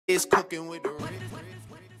Is cooking with the We're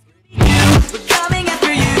coming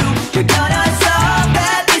after you. You're gonna solve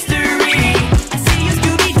that mystery. I see you,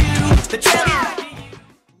 Scooby-Doo, but tell me how do you...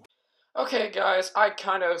 Okay, guys, I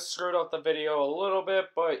kind of screwed up the video a little bit,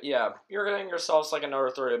 but yeah, you're getting yourselves like another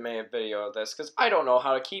 30-minute video of this, because I don't know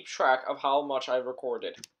how to keep track of how much I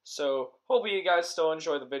recorded. So, hopefully you guys still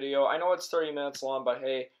enjoy the video. I know it's 30 minutes long, but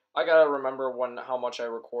hey, I gotta remember how much I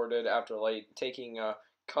recorded after, like, taking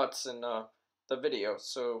cuts in the video,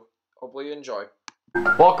 so hopefully you enjoy.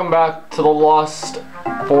 Welcome back to the lost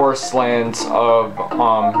forest lands of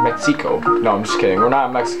Mexico. No, I'm just kidding. We're not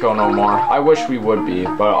in Mexico no more. I wish we would be,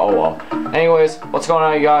 but oh well. Anyways, what's going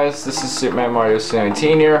on, you guys? This is Superman Mario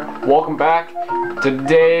 19 here. Welcome back.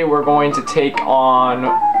 Today we're going to take on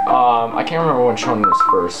I can't remember which one was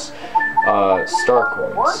first. Star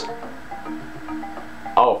coins.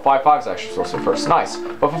 Oh, 5-5 is actually supposed to be first. Nice.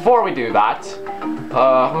 But before we do that,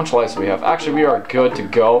 how much lives do we have? Actually, we are good to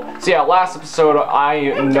go. So yeah, last episode,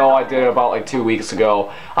 I know I did it about like 2 weeks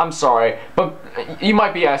ago. I'm sorry, but you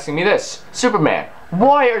might be asking me this. Superman,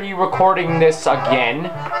 why are you recording this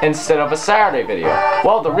again instead of a Saturday video?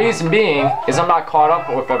 Well, the reason being is I'm not caught up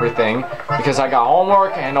with everything because I got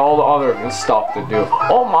homework and all the other stuff to do.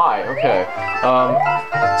 Oh my, okay.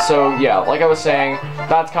 So yeah, like I was saying,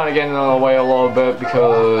 that's kind of getting in the way a little bit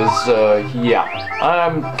because, yeah,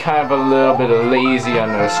 I'm kind of a little bit lazy on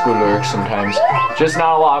the schoolwork sometimes. Just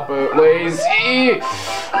not a lot, but lazy.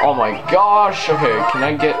 Oh my gosh. Okay, can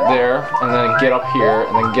I get there and then get up here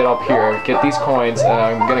and then get up here, get these coins, and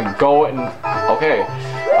I'm gonna go and, okay,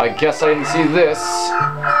 I guess I didn't see this.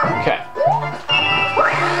 Okay.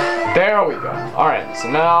 There we go. Alright, so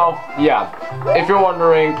now, yeah, if you're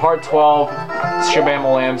wondering, part 12,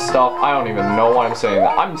 Shabam-a-lam stuff, I don't even know why I'm saying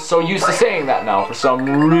that. I'm so used to saying that now for some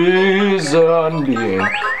reason being.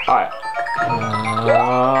 Alright.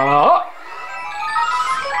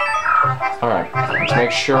 Alright, let's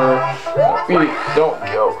make sure that we don't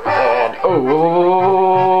go and,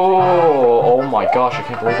 oh my gosh, I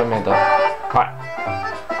can't believe I made that.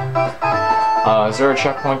 Alright. Is there a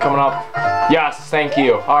checkpoint coming up? Yes, thank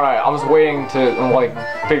you. Alright, I was waiting to, like,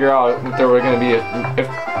 figure out if there were gonna be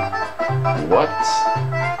what?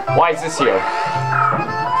 Why is this here?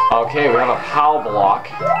 Okay, we have a POW block.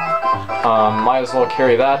 Might as well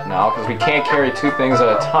carry that now, because we can't carry two things at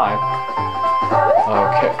a time.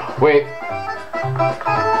 Okay, wait.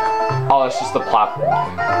 Oh, that's just the platform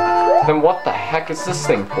thing. Then what the heck is this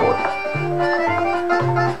thing for?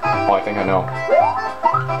 Oh, I think I know.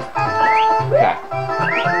 Okay.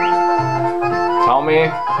 Tell me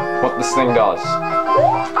what this thing does.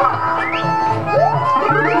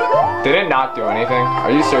 Did it not do anything?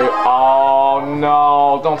 Are you serious? Oh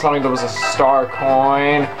no, don't tell me there was a star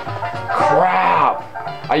coin. Crap!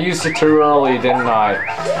 I used it too early, didn't I?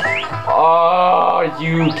 Oh, are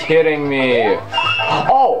you kidding me?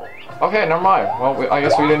 Oh! Okay, never mind. Well, I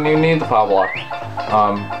guess we didn't even need the POW block.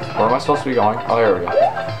 Where am I supposed to be going? Oh, here we go.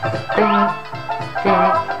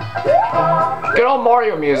 Good old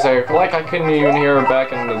Mario music, like I couldn't even hear it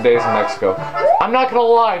back in the days in Mexico. I'm not gonna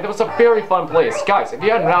lie, that was a very fun place. Guys, if you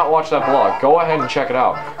have not watched that vlog, go ahead and check it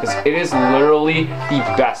out. Because it is literally the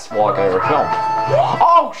best vlog I ever filmed.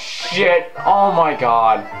 Oh shit! Oh my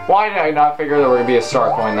god. Why did I not figure there would be a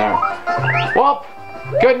star coin there? Well,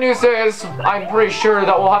 good news is, I'm pretty sure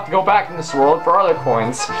that we'll have to go back in this world for other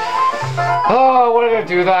coins. Oh, why did I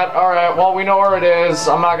do that? Alright, well, we know where it is.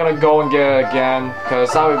 I'm not gonna go and get it again,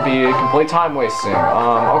 because that would be complete time wasting.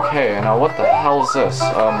 Okay, now what the hell is this?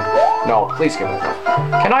 No, please get back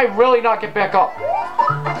up. Can I really not get back up?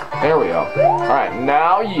 There we go. Alright,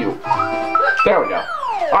 now you. There we go.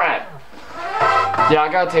 Alright. Yeah, I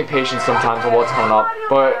gotta take patience sometimes with what's coming up.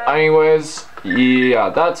 But anyways, yeah,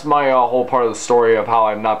 that's my whole part of the story of how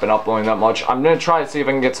I've not been uploading that much. I'm gonna try to see if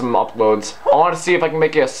I can get some uploads. I want to see if I can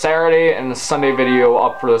make a Saturday and a Sunday video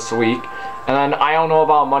up for this week. And then I don't know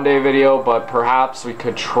about a Monday video, but perhaps we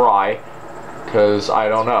could try. Because I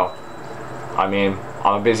don't know. I mean,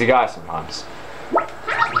 I'm a busy guy sometimes.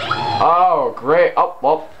 Oh, great. Oh,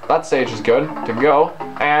 well, that stage is good to go.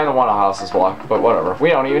 And the one house is blocked, but whatever. We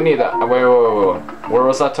don't even need that. Wait. Where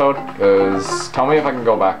was that Toad? Because, tell me if I can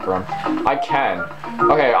go back for him. I can.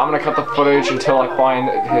 Okay, I'm going to cut the footage until I find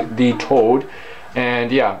the Toad.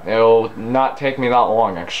 And yeah, it'll not take me that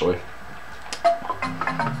long, actually.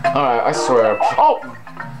 Alright, I swear. Oh!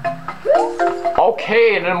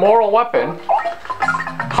 Okay, an immoral weapon.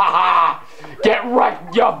 Haha! Get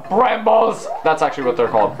wrecked, you Brambos! That's actually what they're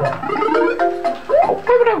called. Oh,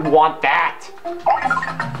 why would I want that?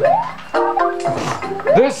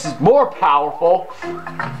 This is more powerful.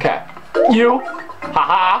 Okay. You.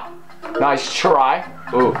 Haha. Nice try.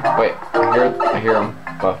 Ooh, wait. I hear him.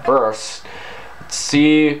 But first, let's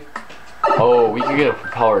see. Oh, we can get a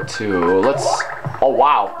propeller too. Let's. Oh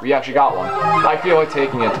wow, we actually got one. I feel like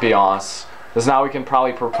taking it, to be honest, because now we can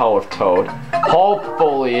probably propel with Toad.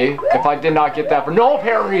 Hopefully, if I did not get that for no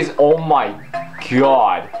apparent reason. Oh my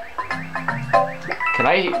god. Can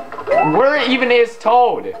I? Where even is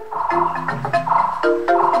Toad? Did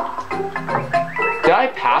I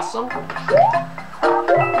pass him?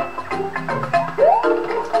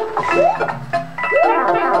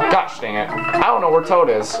 Gosh dang it. I don't know where Toad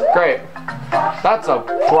is. Great. That's a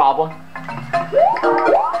problem.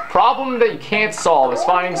 Problem that you can't solve is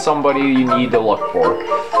finding somebody you need to look for.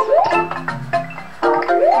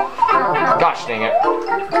 Gosh dang it.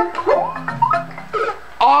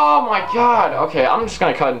 Oh my god. Okay, I'm just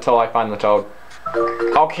gonna cut until I find the Toad.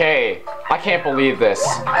 Okay, I can't believe this.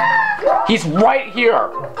 He's right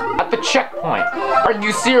here at the checkpoint. Are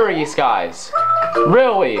you serious, guys?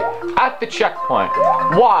 Really? At the checkpoint.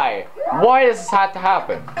 Why? Why does this have to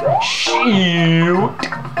happen? Shoot.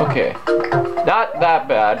 Okay. Not that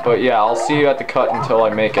bad, but yeah, I'll see you at the cut until I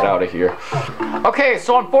make it out of here. Okay,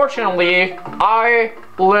 so unfortunately, I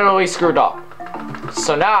literally screwed up.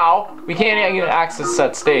 So now, we can't even access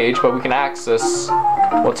that stage, but we can access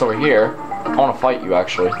what's over here. I want to fight you,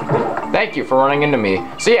 actually. Thank you for running into me.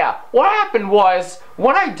 So yeah, what happened was,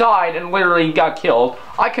 when I died and literally got killed,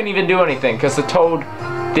 I couldn't even do anything because the Toad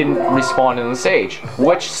didn't respawn in the stage,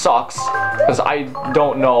 which sucks, because I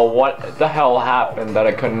don't know what the hell happened that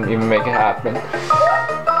I couldn't even make it happen.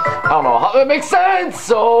 I don't know how that makes sense!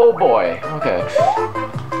 Oh boy. Okay.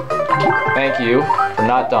 Thank you for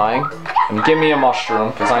not dying. And give me a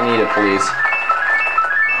mushroom, because I need it, please.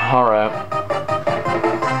 Alright.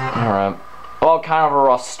 Alright. Well, kind of a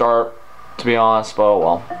rough start, to be honest, but oh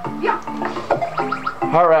well.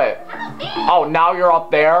 Alright. Oh, now you're up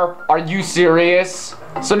there? Are you serious?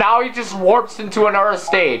 So now he just warps into another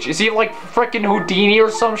stage. Is he like freaking Houdini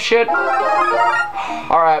or some shit?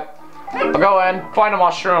 Alright. I'll go in, find a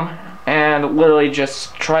mushroom, and literally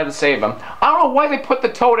just try to save him. I don't know why they put the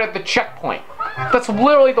Toad at the checkpoint. That's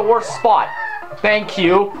literally the worst spot. Thank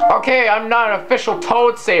you. Okay, I'm not an official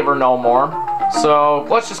Toad saver no more. So,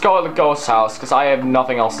 let's just go to the ghost house, because I have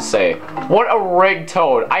nothing else to say. What a rigged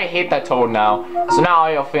Toad. I hate that Toad now. So now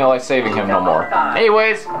I don't feel like saving him no more.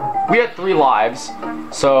 Anyways, we had 3 lives.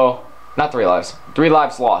 So, not 3 lives. 3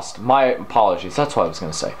 lives lost. My apologies. That's what I was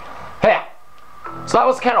going to say. Hey! So that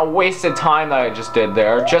was kind of wasted time that I just did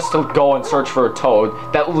there, just to go and search for a Toad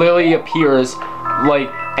that literally appears, like,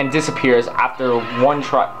 and disappears after one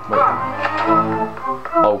try. Wait.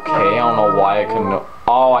 Okay, I don't know why I couldn't.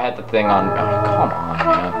 Oh, I had the thing on. Oh, come on,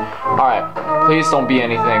 man. Alright, please don't be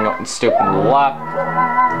anything stupid to the left.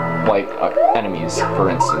 Like, enemies, for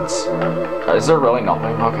instance. Is there really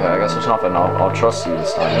nothing? Okay, I guess there's nothing. I'll trust you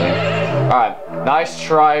this time. Alright, nice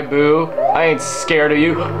try, Boo. I ain't scared of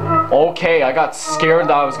you. Okay, I got scared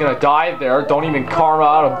that I was gonna die there. Don't even karma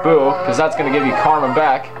out of Boo, because that's gonna give you karma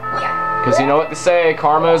back. Because you know what they say,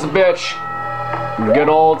 karma is a bitch. Good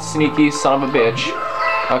old sneaky son of a bitch.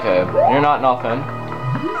 Okay, you're not nothing.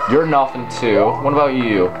 You're nothing too. What about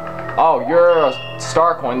you? Oh, you're a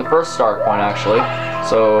star coin, the first star coin actually.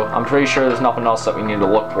 So I'm pretty sure there's nothing else that we need to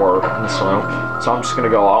look for in this room. So I'm just gonna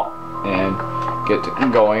go out and get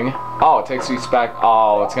going. Oh, it takes us back.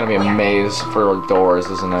 Oh, it's gonna be a maze for doors,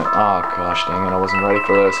 isn't it? Oh gosh dang it, I wasn't ready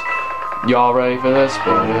for this. Y'all ready for this?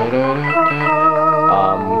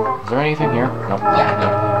 Is there anything here? Nope.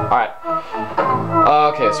 No. Alright.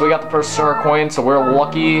 Okay, so we got the first star coin, so we're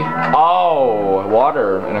lucky. Oh,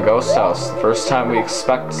 water in a ghost house. The first time we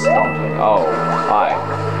expect something. Oh, hi.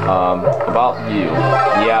 About you.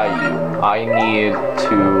 Yeah, you. I need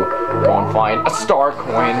to go and find a star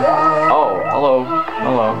coin. Oh, hello.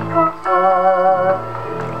 Hello.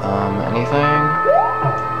 Anything?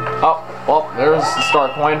 Oh, well, there's the star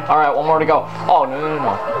coin. Alright, one more to go. Oh,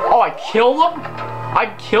 no. Oh, I killed him? I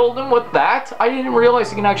killed him with that? I didn't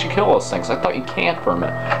realize you can actually kill those things. I thought you can't for a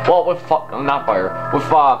minute. Well, with not fire. With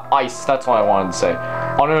ice, that's what I wanted to say.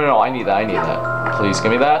 Oh, no, I need that. Please,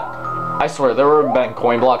 give me that. I swear, there would have been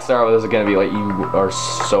coin blocks there. This is going to be like, you are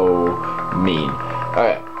so mean.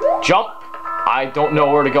 Alright, jump. I don't know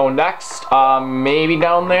where to go next. Maybe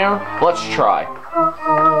down there? Let's try.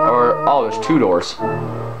 Or, oh, there's 2 doors.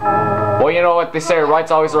 Well, you know what they say,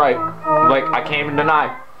 right's always right. Like, I can't even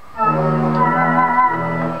deny.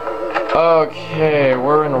 Okay,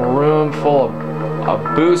 we're in a room full of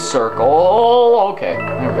a boo circle. Oh, okay,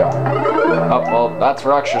 there we go. Oh, well, that's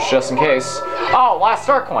for extras just in case. Oh, last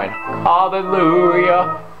star coin.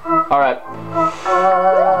 Hallelujah. Alright.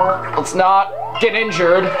 Let's not get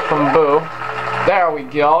injured from Boo. There we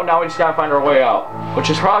go. Now we just gotta find our way out, which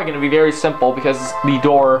is probably gonna be very simple because the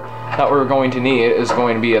door that we're going to need is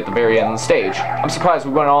going to be at the very end of the stage. I'm surprised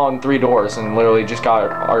we went all in 3 doors and literally just got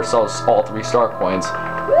ourselves all 3 star coins.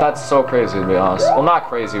 That's so crazy, to be honest. Well, not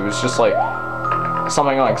crazy. It was just like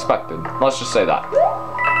something unexpected. Let's just say that.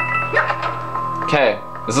 Okay,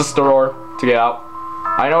 is this the door to get out?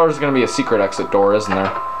 I know there's gonna be a secret exit door, isn't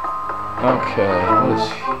there? Okay, what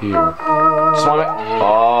is here? Just wanna.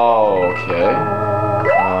 Oh, okay.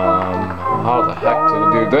 How the heck to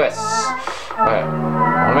do this? Okay,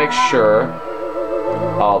 I wanna make sure.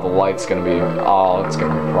 Oh, the light's gonna be. Oh, it's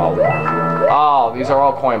gonna be a problem. Oh, these are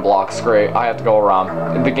all coin blocks. Great. I have to go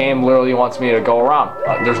around. The game literally wants me to go around.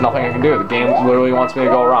 There's nothing I can do. The game literally wants me to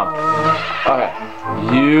go around. Okay.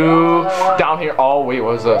 You down here. Oh wait,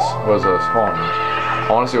 what is this? What is this? Hold on. I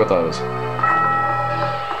want to see what that is.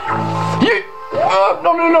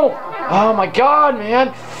 No, no, no. Oh my god, man.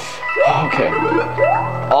 Okay.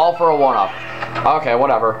 All for a 1-up. Okay,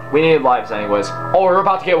 whatever. We need lives anyways. Oh, we're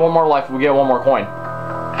about to get 1 more life. We get 1 more coin.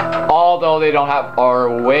 Although they don't have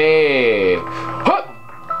our way. Huh.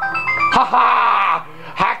 Ha-ha!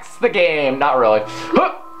 Hacks the game. Not really.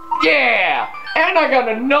 Huh. Yeah! And I got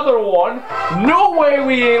another one. No way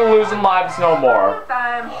we ain't losing lives no more.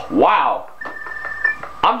 Wow.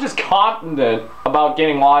 I'm just confident about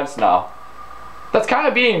getting lives now. That's kind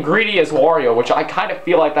of being greedy as Wario, which I kind of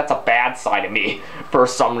feel like that's a bad side of me for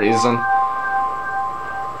some reason.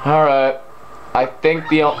 Alright. I think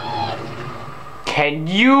the... Can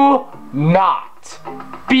you not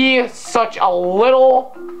be such a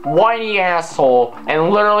little whiny asshole and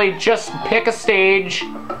literally just pick a stage?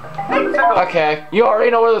 Okay, you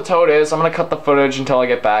already know where the toad is. I'm gonna cut the footage until I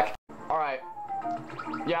get back. Alright.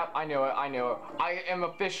 Yep, I knew it, I knew it. I am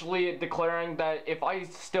officially declaring that if I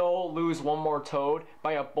still lose 1 more toad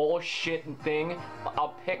by a bullshit thing, a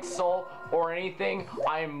pixel, or anything,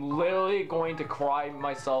 I am literally going to cry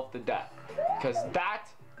myself to death. Because that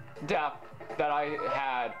death that I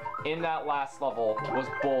had in that last level was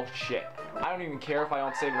bullshit. I don't even care if I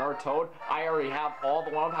don't save another toad. I already have all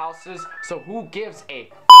the 1-up houses, so who gives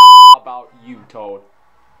a about you, Toad?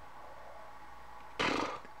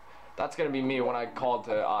 That's gonna be me when I called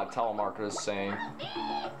to telemarketers saying,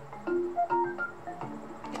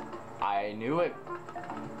 I knew it.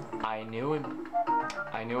 I knew it.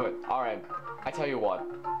 I knew it. Alright, I tell you what.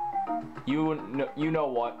 You know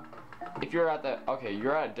what? If you're at the, okay,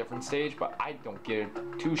 you're at a different stage, but I don't give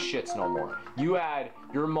 2 shits no more. You had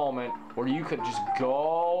your moment where you could just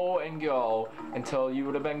go and go until you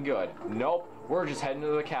would have been good. Nope, we're just heading to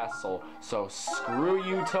the castle. So screw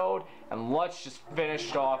you, Toad, and let's just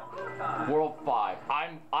finish off World 5.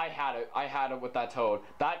 I had it with that Toad.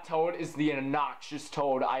 That Toad is the obnoxious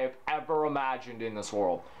Toad I have ever imagined in this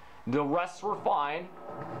world. The rest were fine.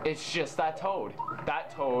 It's just that Toad.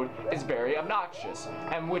 That Toad is very obnoxious,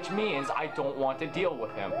 and which means I don't want to deal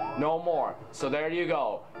with him no more. So there you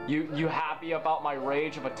go. You happy about my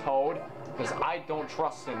rage of a Toad? Because I don't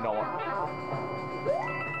trust in no one.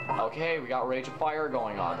 Okay, we got Rage of Fire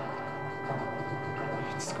going on.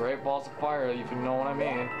 It's Great Balls of Fire, if you know what I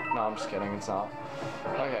mean. No, I'm just kidding. It's not.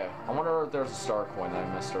 Okay, I wonder if there's a star coin that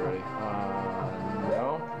I missed already.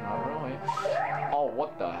 No, not really. Oh,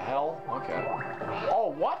 what the hell? Okay.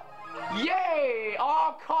 Oh, what? Yay!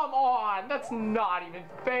 Oh, come on! That's not even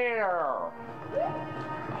fair!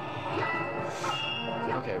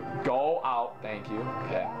 Okay, go out. Thank you.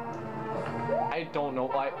 Okay. I don't know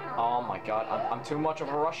why. Oh my god, I'm too much of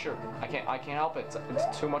a rusher. I can't help it.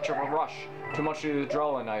 It's too much of a rush. Too much of the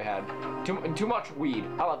adrenaline I had. Too much weed.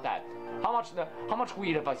 How about that? How much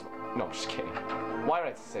weed have I smoked? No, I'm just kidding. Why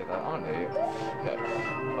did I say that? I'm an idiot. Okay.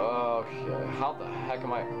 Okay. How the heck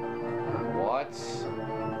am I? What?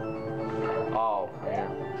 Oh, here.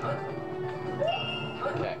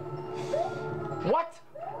 Okay. What?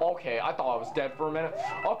 Okay, I thought I was dead for a minute.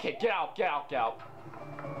 Okay, get out, get out, get out.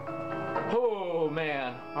 Oh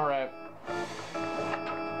man. All right.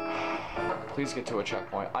 Please get to a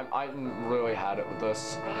checkpoint. I really had it with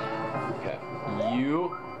this. Okay.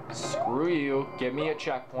 You. Screw you. Give me a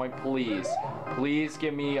checkpoint, please. Please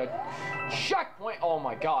give me a checkpoint. Oh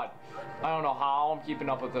my god. I don't know how I'm keeping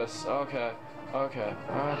up with this. Okay. Okay.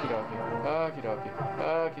 Okie dokie. Okie dokie.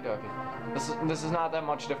 Okie dokie. This is not that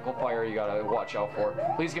much difficult fire you gotta watch out for.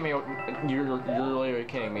 Please give me a... You're literally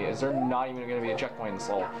kidding me. Is there not even gonna be a checkpoint in this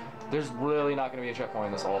level? There's really not gonna be a checkpoint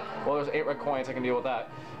in this level. Well, there's 8 red coins. I can deal with that.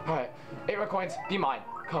 Alright. 8 red coins. Be mine.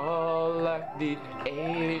 Collect the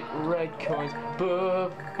 8 red coins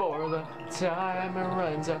before the timer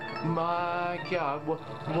runs out. My god.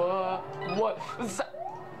 What?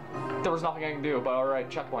 There was nothing I can do, but alright,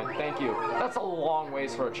 checkpoint. Thank you. That's a long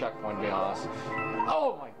ways for a checkpoint, to be honest.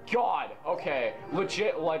 Oh my god. Okay,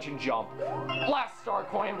 legit legend jump. Last star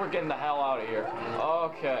coin, we're getting the hell out of here.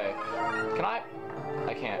 Okay. Can I?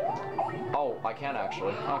 I can't. Oh, I can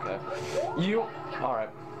actually. Okay. Alright.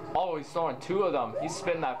 Oh, he's throwing two of them. He's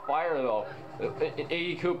spinning that fire, though.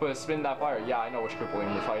 Iggy Koopa is spinning that fire. Yeah, I know which Koopa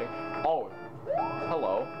we're fighting. Oh,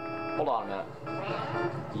 hello. Hold on a minute.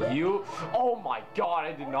 Oh my god,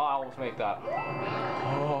 I did not almost make that.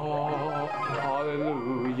 Oh,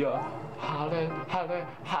 hallelujah.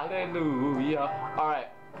 Hallelujah. Alright.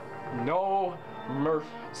 No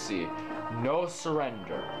mercy. No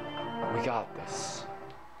surrender. We got this.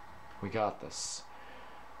 We got this.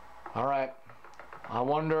 Alright. I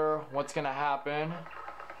wonder what's gonna happen.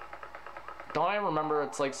 Don't I remember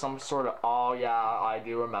it's like some sort of... Oh yeah, I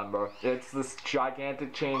do remember. It's this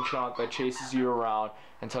gigantic chain chunk that chases you around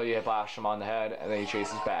until you bash him on the head and then he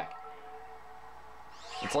chases back.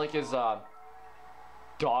 It's like his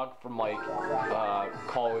dog from like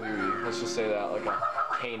Call of Duty. Let's just say that, like a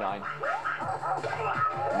canine.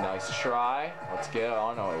 Nice try. Let's get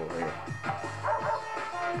on over here.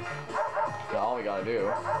 Now all we gotta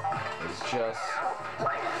do is just...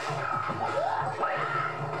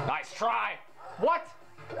 Nice try! What?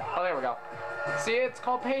 Oh, there we go. See, it's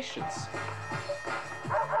called patience.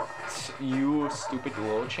 You stupid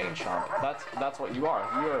little chain chomp. That's what you are.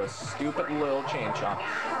 You are a stupid little chain chomp.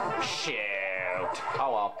 Shoot.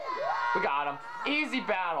 Oh well. We got him. Easy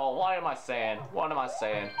battle. What am I saying? What am I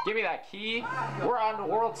saying? Give me that key. We're on to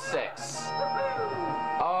World 6.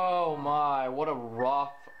 Oh my, what a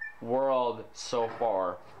rough world so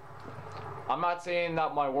far. I'm not saying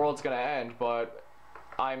that my world's gonna end, but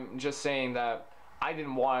I'm just saying that I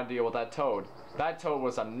didn't want to deal with that toad. That toad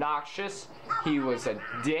was obnoxious. He was a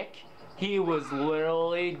dick. He was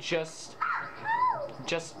literally just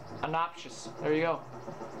obnoxious. There you go.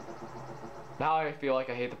 Now I feel like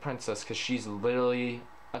I hate the princess because she's literally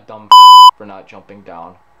a dumb for not jumping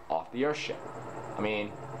down off the airship. I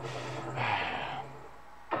mean,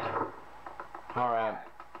 alright.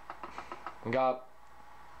 We got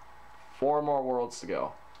 4 more worlds to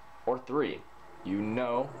go. Or 3. You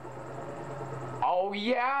know. Oh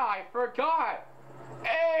yeah, I forgot!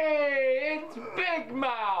 Hey, it's Big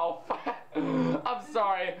Mouth! I'm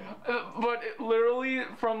sorry, but literally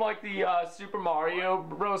from like the Super Mario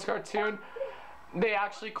Bros. Cartoon, they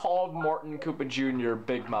actually called Morton Koopa Jr.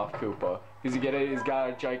 Big Mouth Koopa. He's got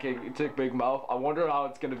a gigantic big mouth. I wonder how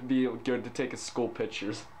it's gonna be good to take his school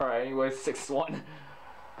pictures. Alright, anyway, 6-1.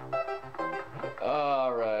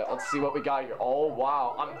 Alright, let's see what we got here. Oh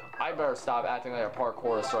wow, I better stop acting like a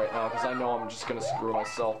parkourist right now because I know I'm just gonna screw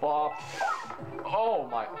myself up. Oh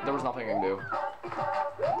my, there was nothing I can do.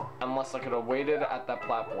 Unless I could have waited at that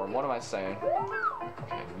platform. What am I saying?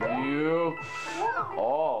 Okay,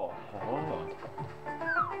 Oh.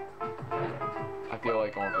 I feel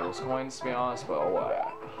like going for those coins to be honest, but oh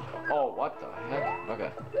what? Oh, what the heck?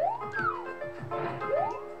 Okay.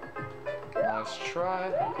 Nice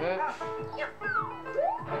try. Okay.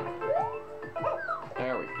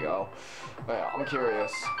 There we go. Okay, I'm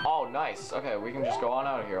curious. Oh, nice. Okay, we can just go on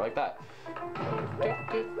out of here like that.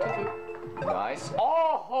 Nice.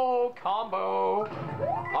 Oh, combo.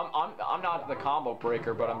 I'm not the combo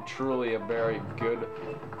breaker, but I'm truly a very good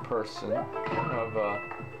person of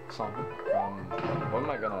something. What am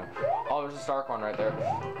I gonna? Oh, there's a Stark one right there.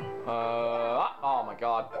 Oh my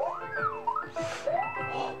God.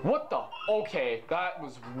 What the? Okay, that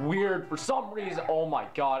was weird for some reason. Oh my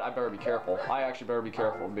God, I better be careful. I actually better be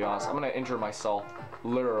careful, to be honest. I'm gonna injure myself.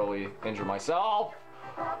 Literally injure myself.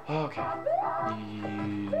 Okay.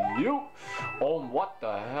 You. Oh, what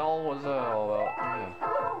the hell was that all about? Okay.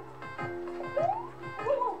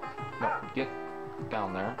 No, get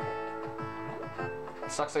down there.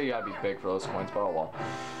 It sucks that you gotta be big for those coins, but oh well.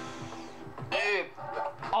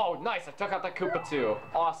 Oh, nice. I took out that Koopa too.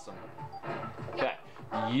 Awesome. Okay.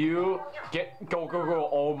 You go.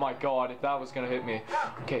 Oh my God, if that was gonna hit me.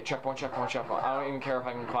 Okay, checkpoint. I don't even care if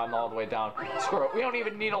I can climb all the way down. Screw it. We don't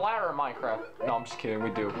even need a ladder in Minecraft. No, I'm just kidding. We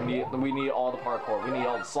do. We need all the parkour. We need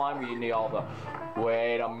all the slime. We need all the...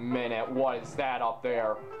 Wait a minute. What is that up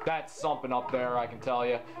there? That's something up there, I can tell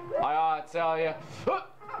you. I ought to tell you.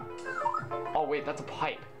 Oh wait, that's a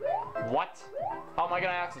pipe. What? How am I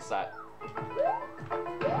gonna access that?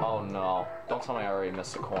 Oh no. Don't tell me I already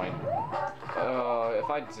missed a coin. If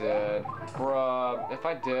I did. Bruh. If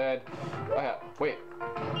I did. Okay, wait.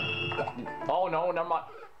 Oh no, never mind.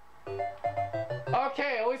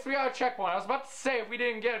 Okay, at least we got a checkpoint. I was about to say if we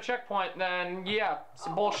didn't get a checkpoint, then yeah,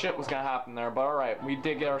 some bullshit was gonna happen there. But alright, we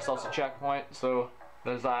did get ourselves a checkpoint, so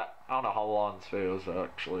there's that. I don't know how long this video is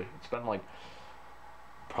actually. It's been like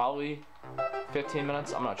probably 15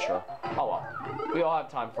 minutes. I'm not sure. Oh well. We all have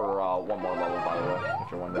time for one more level, by the way,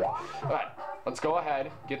 if you're wondering. Alright, let's go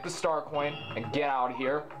ahead, get the star coin, and get out of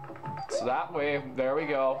here. So that way, there we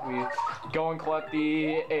go. We go and collect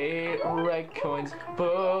the 8 red coins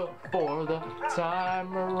before the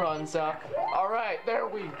timer runs out. Alright, there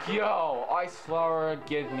we go. Ice flower,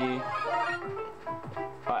 give me.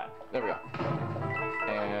 Alright, there we go.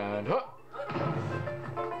 And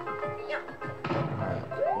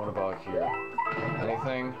Alright, what about here?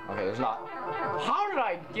 Anything? Okay, there's not. How did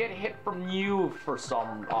I get hit from you for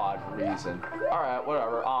some odd reason? Alright,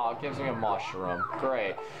 whatever. Oh, it gives me a mushroom.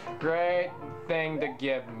 Great. Great thing to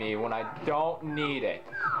give me when I don't need it.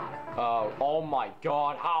 Oh my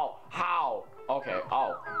god. How? Okay,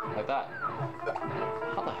 oh, like that.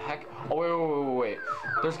 How the heck? Oh, wait.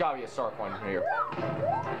 There's gotta be a star coin here.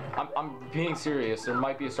 I'm being serious. There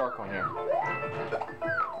might be a star coin here.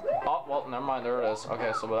 Oh, well, never mind. There it is.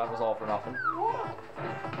 Okay, so that was all for nothing.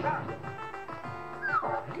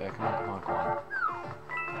 Okay, come on.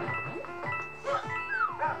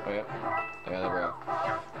 Okay, there we go.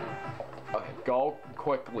 Okay, go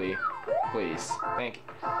quickly, please. Thank you.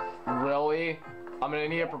 Really? I'm gonna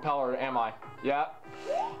need a propeller, am I? Yeah.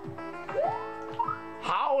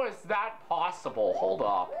 How is that possible? Hold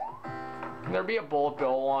up. Can there be a bullet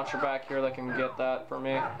bill launcher back here that can get that for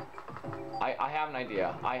me? I have an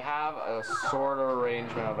idea. I have a sort of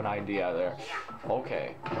arrangement of an idea there.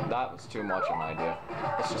 Okay, that was too much of an idea.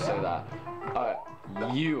 Let's just say that.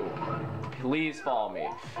 You, please follow me.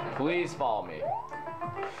 Please follow me.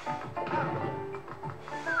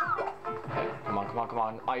 Okay, come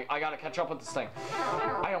on. I gotta catch up with this thing.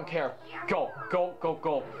 I don't care. Go.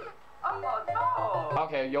 Oh no!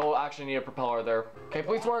 Okay, you'll actually need a propeller there. Okay,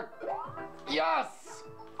 please work. Yes!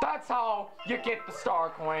 That's how you get the star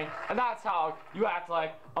coin, and that's how you act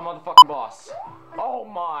like a motherfucking boss. Oh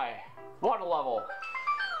my, what a level.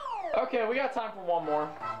 Okay, we got time for one more.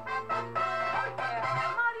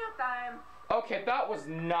 Mario time. Okay, that was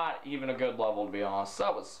not even a good level, to be honest.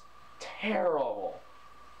 That was terrible.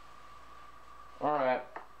 Alright.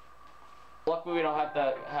 Luckily we don't have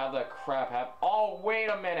to have that crap happen. Oh, wait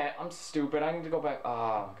a minute. I'm stupid. I need to go back.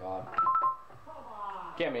 Oh, God.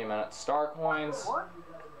 Give me a minute. Star coins.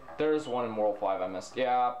 There's one in World 5 I missed.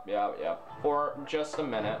 Yeah. For just a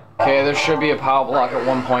minute. Okay, there should be a power block at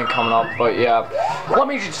one point coming up, but yeah. Let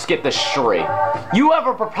me just get this straight. You have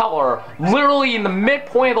a propeller literally in the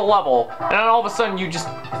midpoint of the level, and then all of a sudden you just...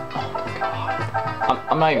 Oh, God.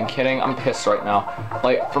 I'm not even kidding. I'm pissed right now.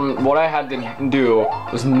 Like, from what I had to do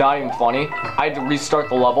was not even funny. I had to restart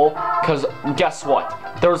the level, because guess what?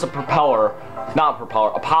 There was a propeller. Not a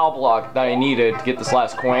propeller, a power block that I needed to get this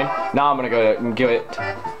last coin. Now I'm gonna go and give it.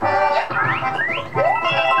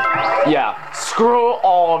 Yeah, screw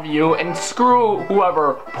all of you and screw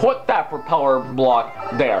whoever put that propeller block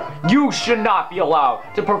there. You should not be allowed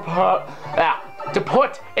to put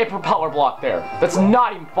a propeller block there. That's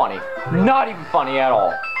not even funny. Not even funny at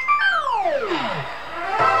all.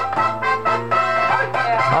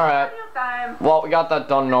 Alright. Well, we got that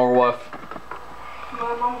done and over with.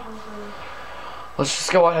 Let's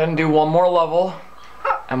just go ahead and do one more level,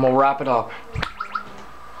 and we'll wrap it up.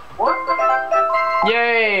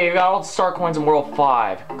 Yay! We got all the star coins in World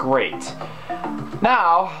 5. Great.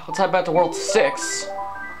 Now, let's head back to World 6.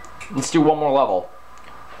 Let's do one more level.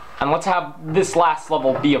 And let's have this last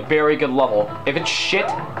level be a very good level. If it's shit,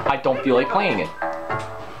 I don't feel like playing it.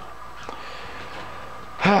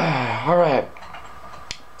 Alright.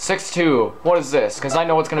 6-2. What is this? Because I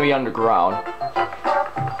know it's going to be underground.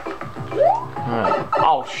 Alright.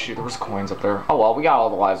 Oh shoot, there was coins up there. Oh well, we got all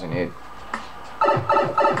the lives we need.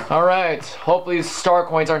 Alright, hopefully these star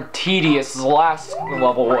coins aren't tedious as the last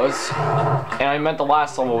level was. And I meant the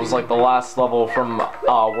last level was like the last level from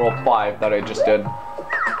World 5 that I just did. Okay.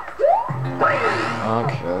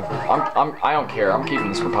 I don't care, I'm keeping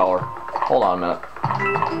this propeller. Hold on a minute.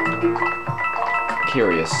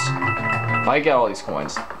 Curious. If I get all these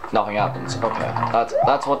coins, nothing happens. Okay,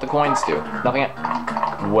 that's what the coins do. Nothing.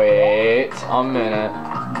 Wait a minute.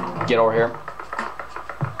 Get over here.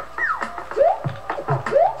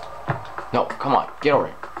 No, come on, get over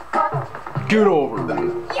here. Get over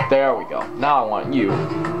here. There we go. Now I want you.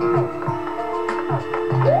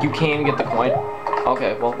 You can get the coin.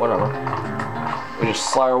 Okay, well, whatever. We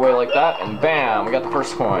just slide our way like that, and bam, we got the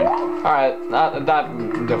first coin. Alright, not that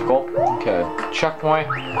difficult. Okay, checkpoint,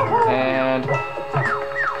 and...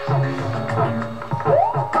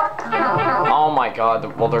 Oh my god,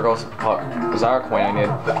 well there goes the puck. Is that a coin I need?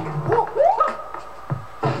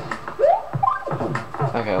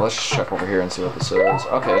 Okay, let's just check over here and see what this is.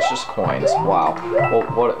 Okay, it's just coins. Wow. Well,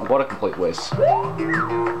 what a complete waste.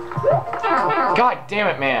 God damn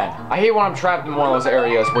it, man. I hate when I'm trapped in one of those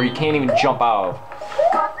areas where you can't even jump out of.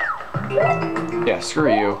 Yeah,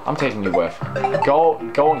 screw you. I'm taking you with. Go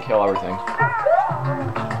and kill everything.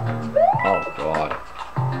 Oh, God.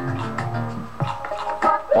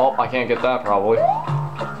 Well, I can't get that, probably.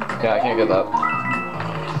 Yeah, I can't get that.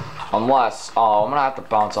 Unless, oh, I'm gonna have to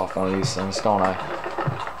bounce off one of these things, don't I?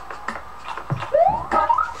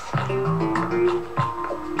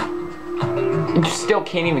 You still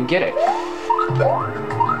can't even get it.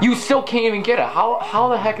 You still can't even get it. How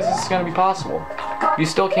the heck is this gonna be possible? You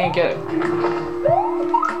still can't get it.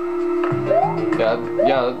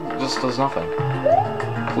 Yeah, it just does nothing.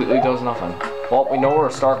 Completely does nothing. Well, we know where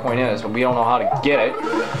a star coin is, but we don't know how to get it.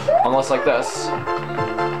 Unless like this.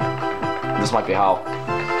 This might be how.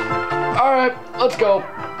 Alright, let's go.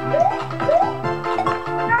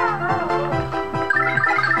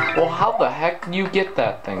 Well, how the heck do you get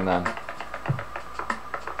that thing then?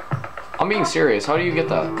 I'm being serious, how do you get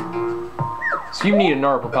that? So you need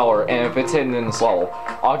another propeller, and if it's hidden in this level,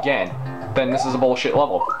 again, then this is a bullshit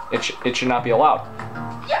level. It should not be allowed.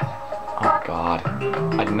 Oh God,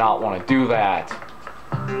 I do not want to do that.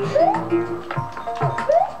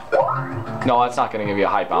 No, that's not gonna give you a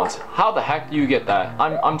high bounce. How the heck do you get that?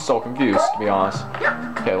 I'm so confused, to be honest.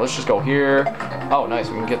 Okay, let's just go here. Oh, nice,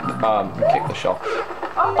 we can get kick the shell.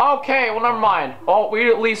 Okay, well, never mind. Oh, we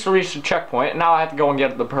at least reached the checkpoint, and now I have to go and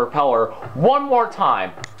get the propeller one more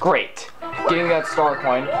time. Great. Getting that star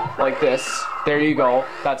coin like this. There you go.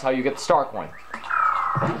 That's how you get the star coin.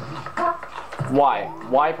 Why?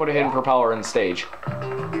 Why put a hidden propeller in the stage?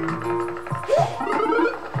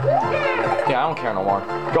 Yeah, I don't care no more.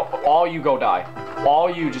 Go, all you go die. All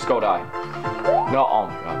you just go die. No, oh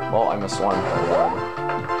my God. Well, I missed one.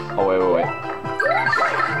 Oh, wait.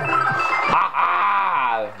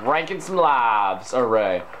 Ranking some lives.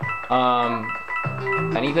 Alright.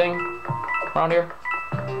 Anything around here?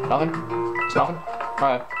 Nothing? It's nothing?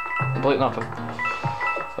 Alright. Complete nothing.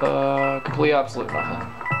 Complete absolute nothing.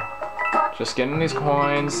 Just getting these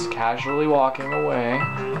coins, casually walking away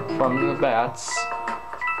from the bats.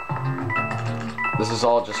 This is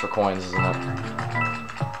all just for coins, isn't it?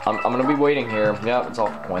 I'm gonna be waiting here. Yeah, it's all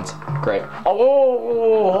for coins. Great. Oh,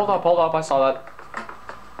 whoa, hold up. I saw that.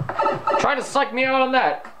 Trying to psych me out on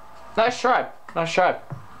that. Nice try.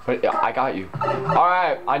 But yeah, I got you.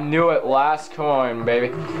 Alright, I knew it. Last coin,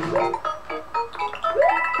 baby.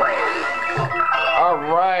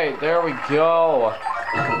 Alright, there we go.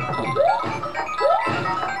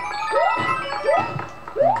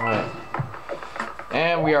 Alright.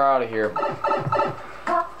 And we are out of here.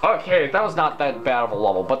 Okay, that was not that bad of a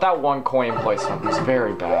level, but that one coin placement was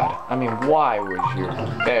very bad. I mean, why would you?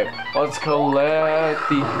 Okay, let's collect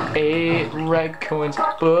the 8 red coins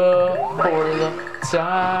before the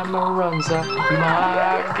time runs out.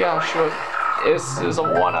 My gosh, this is a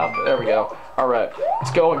 1-up. There we go. Alright,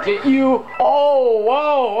 let's go and get you. Oh,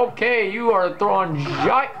 whoa, okay, you are throwing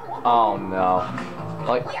giant. Oh, no.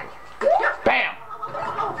 Like, bam!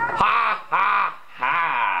 Ha, ha, ha!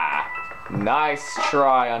 Nice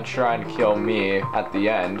try on trying to kill me at the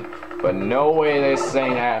end, but no way this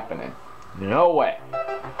ain't happening. No way.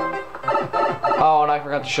 Oh, and I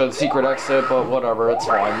forgot to show the secret exit, but whatever, it's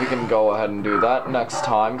fine. We can go ahead and do that next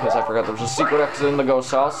time, because I forgot there was a secret exit in the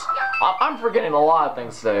ghost house. I'm forgetting a lot of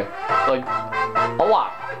things today. Like, a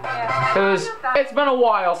lot. Because it's been a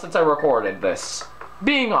while since I recorded this.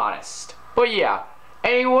 Being honest. But yeah.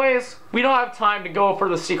 Anyways, we don't have time to go for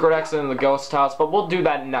the secret exit in the ghost house, but we'll do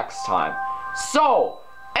that next time. So,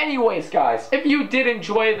 anyways guys, if you did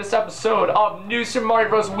enjoy this episode of New Super Mario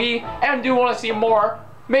Bros. Wii and do want to see more,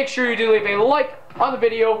 make sure you do leave a like on the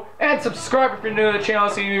video and subscribe if you're new to the channel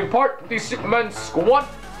so you can be part of the Superman Squad.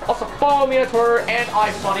 Also follow me on Twitter and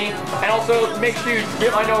iFunny, and also make sure you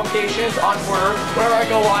get my notifications on Twitter whenever I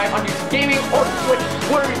go live on YouTube Gaming or Twitch,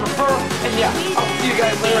 whatever you prefer. And yeah, I'll see you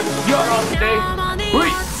guys later. You're on today.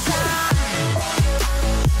 Peace!